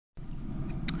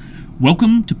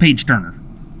Welcome to Page Turner.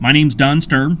 My name's Don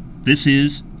Stern. This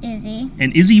is Izzy.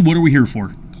 And Izzy, what are we here for?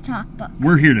 To talk books.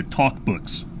 We're here to talk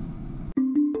books.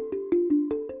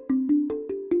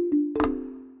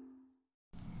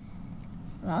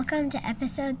 Welcome to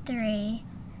episode 3.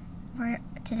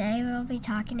 Today we'll be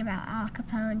talking about Al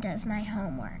Capone Does My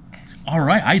Homework. All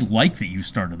right, I like that you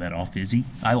started that off, Izzy.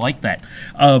 I like that.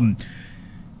 So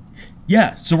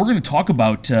we're going to talk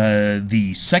about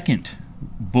the second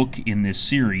book in this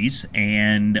series,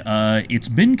 and it's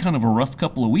been kind of a rough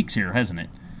couple of weeks here, hasn't it?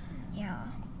 Yeah.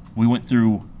 We went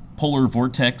through polar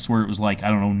vortex where it was like,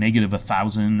 negative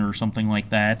 1,000 or something like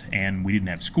that, and we didn't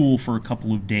have school for a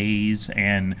couple of days.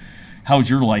 And how's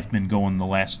your life been going the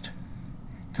last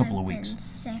couple of weeks? I've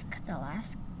been sick the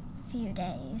last few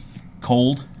days.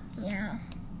 Cold?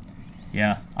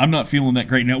 Yeah. I'm not feeling that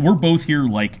great now. We're both here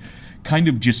kind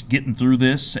of just getting through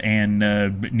this, and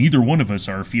but neither one of us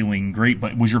are feeling great.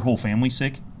 But was your whole family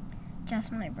sick?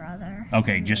 Just my brother.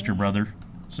 Okay, just your brother.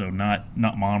 So not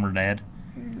mom or dad?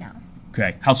 No.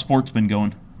 Okay. How's sports been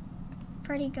going?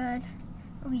 Pretty good.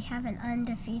 We have an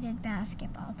undefeated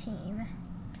basketball team.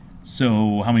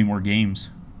 So how many more games?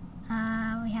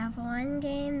 We have one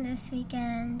game this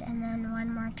weekend and then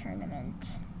one more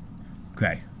tournament.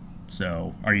 Okay.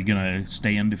 So are you going to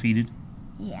stay undefeated?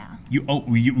 Yeah.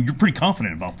 You're pretty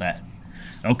confident about that.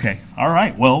 Okay. All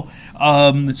right. Well,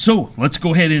 so let's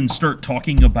go ahead and start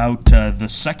talking about the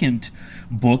second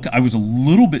book. I was a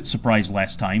little bit surprised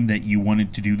last time that you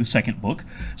wanted to do the second book.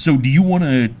 So do you want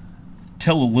to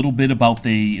tell a little bit about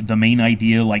the main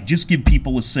idea? Just give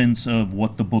people a sense of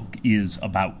what the book is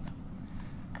about.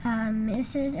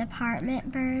 Moose's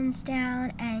apartment burns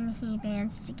down, and he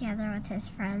bands together with his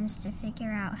friends to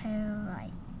figure out who,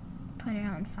 put it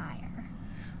on fire.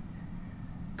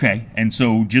 Okay, and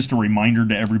so just a reminder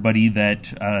to everybody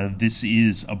that this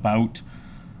is about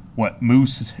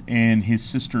Moose and his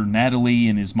sister Natalie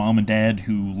and his mom and dad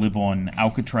who live on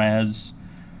Alcatraz.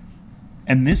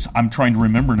 And this, I'm trying to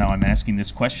remember now, I'm asking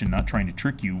this question, not trying to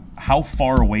trick you. How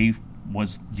far away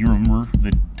do you remember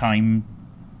the time?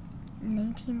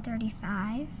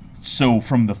 1935. So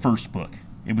from the first book,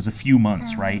 it was a few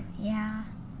months, right? Yeah.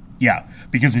 Yeah,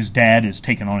 because his dad is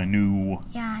taking on a new...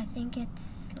 Yeah, I think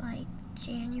it's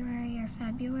January or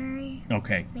February.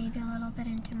 Okay. Maybe a little bit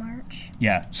into March.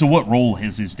 Yeah, so what role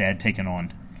has his dad taken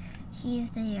on?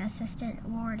 He's the assistant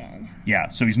warden. Yeah,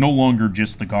 so he's no longer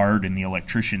just the guard and the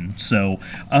electrician. So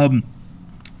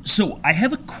I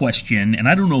have a question, and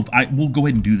I don't know if we'll go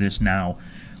ahead and do this now.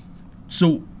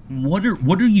 So what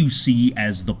do you see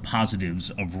as the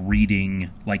positives of reading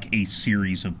a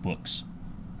series of books?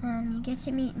 You get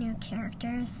to meet new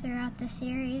characters throughout the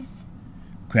series.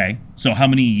 Okay, so how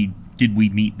many did we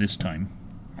meet this time?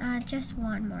 Just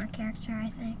one more character, I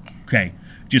think. Okay,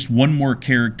 just one more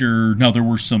character. Now, there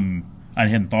were some... I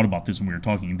hadn't thought about this when we were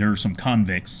talking. There are some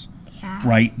convicts,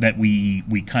 right, that we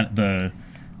kind of... The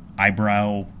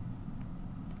eyebrow...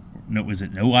 No, was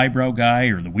it no eyebrow guy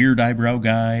or the weird eyebrow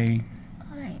guy?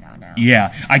 I don't know.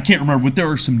 Yeah, I can't remember, but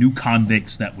there are some new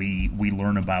convicts that we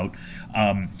learn about.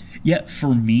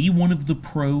 For me, one of the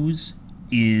pros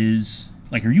is...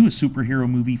 are you a superhero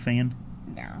movie fan?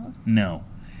 No.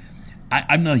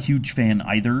 I'm not a huge fan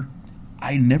either.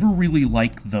 I never really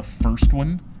like the first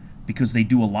one because they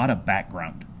do a lot of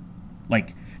background.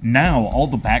 Now, all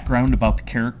the background about the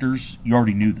characters, you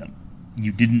already knew them.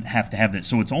 You didn't have to have that.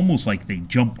 So it's almost like they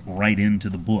jump right into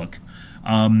the book.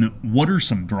 What are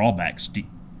some drawbacks? Do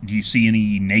you see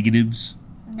any negatives?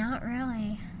 Not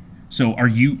really. So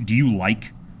do you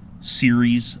like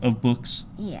series of books?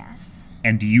 Yes.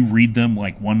 And do you read them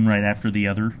one right after the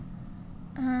other?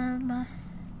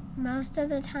 Most of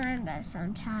the time, but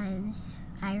sometimes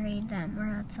I read them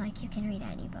where it's you can read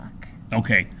any book.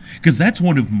 Okay, because that's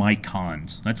one of my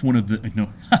cons. That's one of the,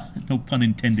 no pun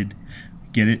intended.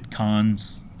 Get it?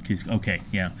 Cons? Okay,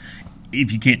 yeah.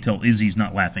 If you can't tell, Izzy's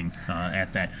not laughing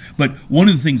at that. But one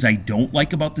of the things I don't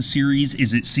like about the series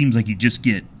is it seems like you just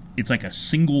get... It's like a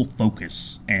single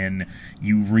focus, and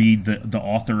you read the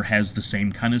author has the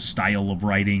same kind of style of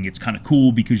writing. It's kind of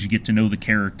cool because you get to know the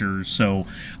characters. So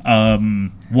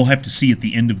we'll have to see at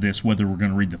the end of this whether we're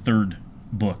going to read the third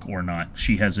book or not.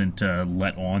 She hasn't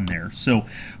let on there. So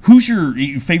who's your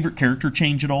favorite character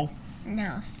change at all?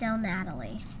 No, still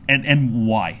Natalie. And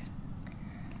why?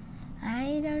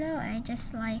 I don't know. I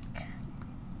just like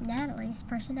Natalie's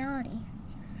personality.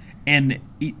 And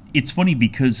it's funny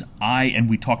because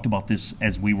we talked about this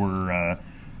as we were,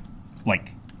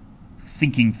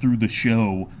 thinking through the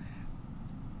show,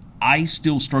 I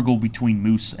still struggle between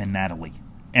Moose and Natalie.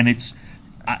 And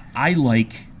I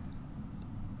like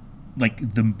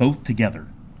them both together.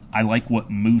 I like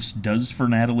what Moose does for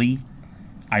Natalie,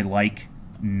 I like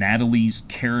Natalie's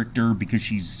character because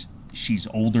she's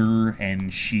older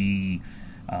and she.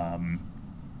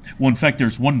 Well, in fact,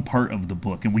 there's one part of the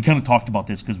book, and we kind of talked about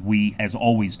this because we, as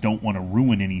always, don't want to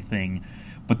ruin anything.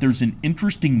 But there's an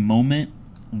interesting moment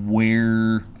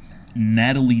where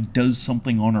Natalie does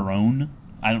something on her own.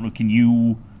 I don't know. Can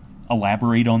you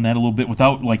elaborate on that a little bit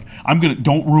without, like,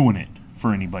 don't ruin it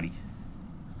for anybody.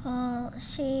 Well,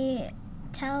 she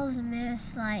tells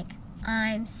Moose, like,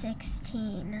 I'm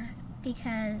 16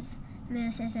 because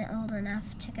Moose isn't old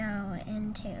enough to go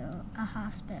into a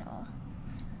hospital.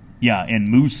 Yeah, and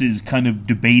Moose is kind of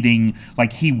debating,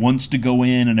 like, he wants to go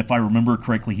in, and if I remember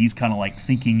correctly, he's kind of like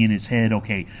thinking in his head,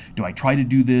 okay, do I try to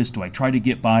do this? Do I try to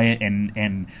get by it?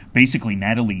 And basically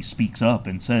Natalie speaks up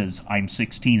and says, I'm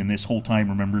 16, and this whole time,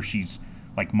 remember, she's,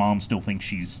 like, Mom still thinks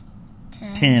she's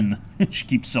 10. She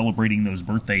keeps celebrating those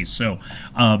birthdays. So,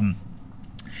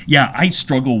 yeah, I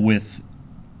struggle with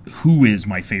who is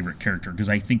my favorite character because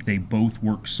I think they both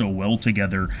work so well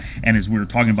together. And as we were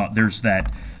talking about, there's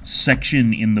that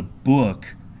section in the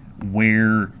book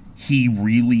where he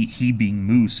being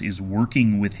Moose, is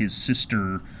working with his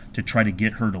sister to try to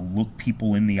get her to look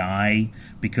people in the eye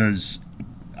because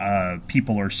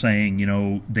people are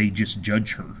saying, they just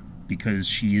judge her because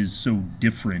she is so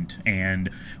different, and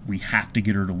we have to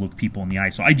get her to look people in the eye.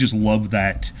 So I just love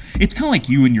that. It's kind of like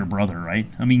you and your brother, right?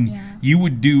 I mean, yeah. You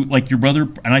would do, like, your brother,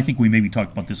 and I think we maybe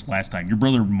talked about this last time, your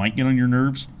brother might get on your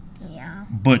nerves. Yeah.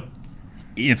 But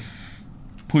if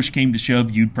push came to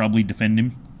shove, you'd probably defend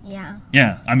him. Yeah.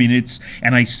 Yeah, I mean,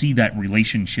 and I see that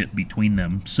relationship between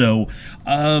them. So,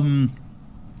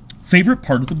 favorite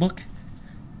part of the book?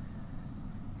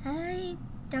 I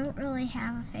don't really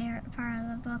have a favorite part of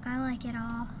the book. I like it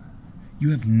all.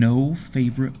 You have no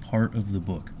favorite part of the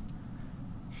book?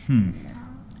 No.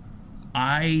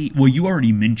 Well, you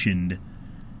already mentioned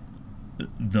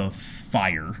the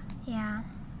fire. Yeah.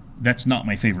 That's not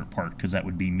my favorite part because that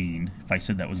would be mean if I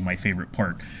said that was my favorite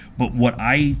part. But what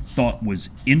I thought was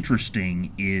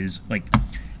interesting is, like,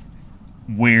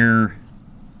 where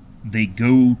they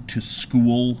go to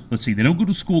school. Let's see, they don't go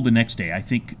to school the next day. I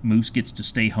think Moose gets to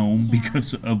stay home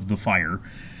because of the fire.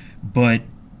 But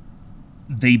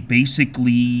they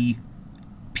basically,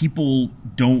 people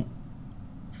don't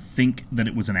think that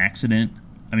it was an accident.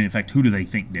 I mean, in fact, who do they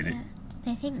think did it?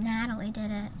 They think Natalie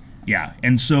did it. Yeah,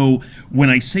 and so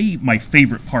when I say my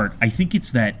favorite part, I think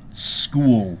it's that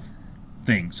school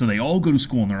thing. So they all go to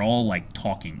school and they're all, like,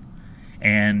 talking.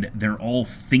 And they're all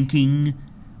thinking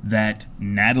that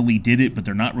Natalie did it, but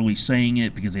they're not really saying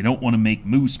it because they don't want to make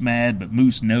Moose mad, but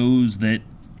Moose knows that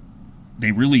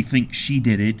they really think she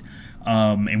did it.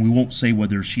 And we won't say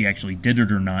whether she actually did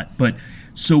it or not. But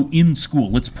so in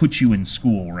school, let's put you in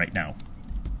school right now.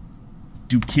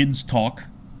 Do kids talk?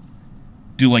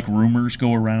 Do, like, rumors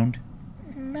go around?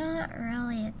 Not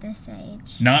really at this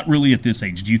age. Not really at this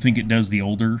age. Do you think it does the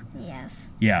older?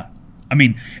 Yes. Yeah. I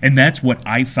mean, and that's what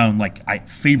I found, like,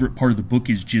 favorite part of the book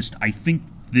is just, I think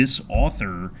this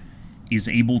author is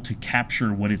able to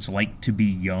capture what it's like to be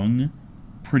young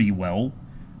pretty well,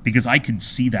 because I could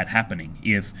see that happening.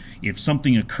 If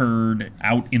something occurred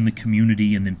out in the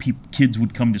community and then kids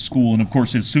would come to school, and of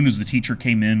course as soon as the teacher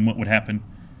came in, what would happen?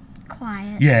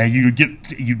 Quiet. Yeah, you'd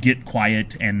get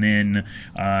quiet, and then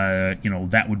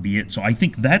that would be it. So I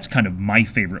think that's kind of my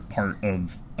favorite part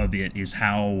of it is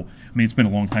how. I mean, it's been a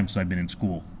long time since I've been in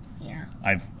school. Yeah.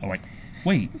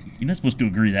 Wait, you're not supposed to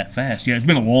agree that fast. Yeah, it's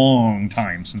been a long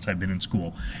time since I've been in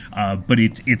school, but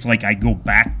it's like I go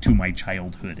back to my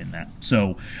childhood in that.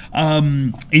 So,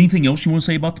 anything else you want to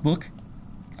say about the book?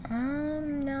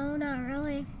 No, not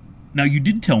really. Now you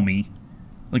did tell me.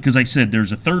 Like, as I said,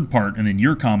 there's a third part, and then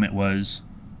your comment was...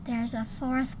 There's a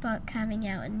fourth book coming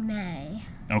out in May.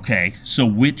 Okay, so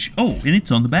which... Oh, and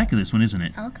it's on the back of this one, isn't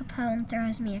it? Al Capone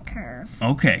Throws Me a Curve.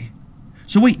 Okay.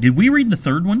 So wait, did we read the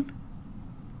third one?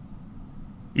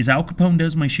 Is Al Capone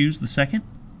Does My Shoes the second?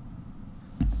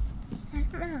 I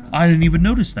don't know. I didn't even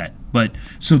notice that. But,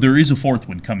 so there is a fourth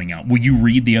one coming out. Will you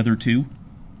read the other two?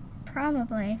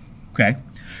 Probably. Okay.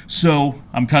 So,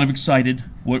 I'm kind of excited.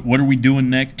 What are we doing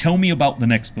next? Tell me about the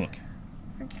next book.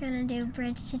 We're going to do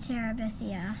Bridge to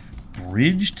Terabithia.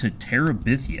 Bridge to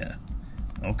Terabithia.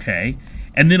 Okay.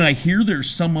 And then I hear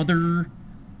there's some other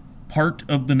part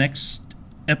of the next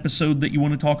episode that you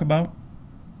want to talk about?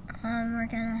 We're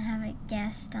going to have a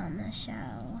guest on the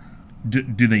show.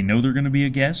 Do they know they're going to be a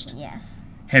guest? Yes.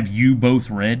 Have you both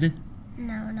read?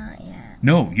 No, not yet.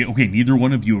 No, okay, neither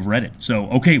one of you have read it. So,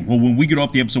 okay, well, when we get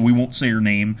off the episode, we won't say her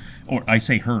name, or I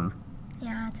say her.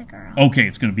 Yeah, it's a girl. Okay,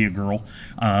 it's going to be a girl.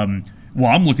 Well,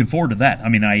 I'm looking forward to that. I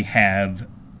mean, I have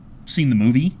seen the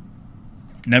movie,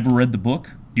 never read the book,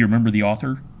 Do you remember the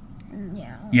author? No.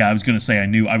 Yeah, I was going to say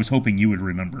I was hoping you would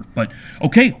remember. But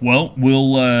okay, well,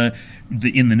 we'll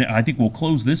I think we'll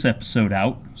close this episode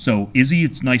out. So, Izzy,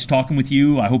 it's nice talking with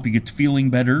you. I hope you get to feeling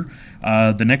better.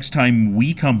 The next time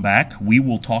we come back, we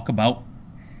will talk about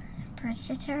Bridge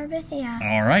to Terabithia.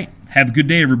 All right. Have a good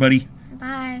day, everybody.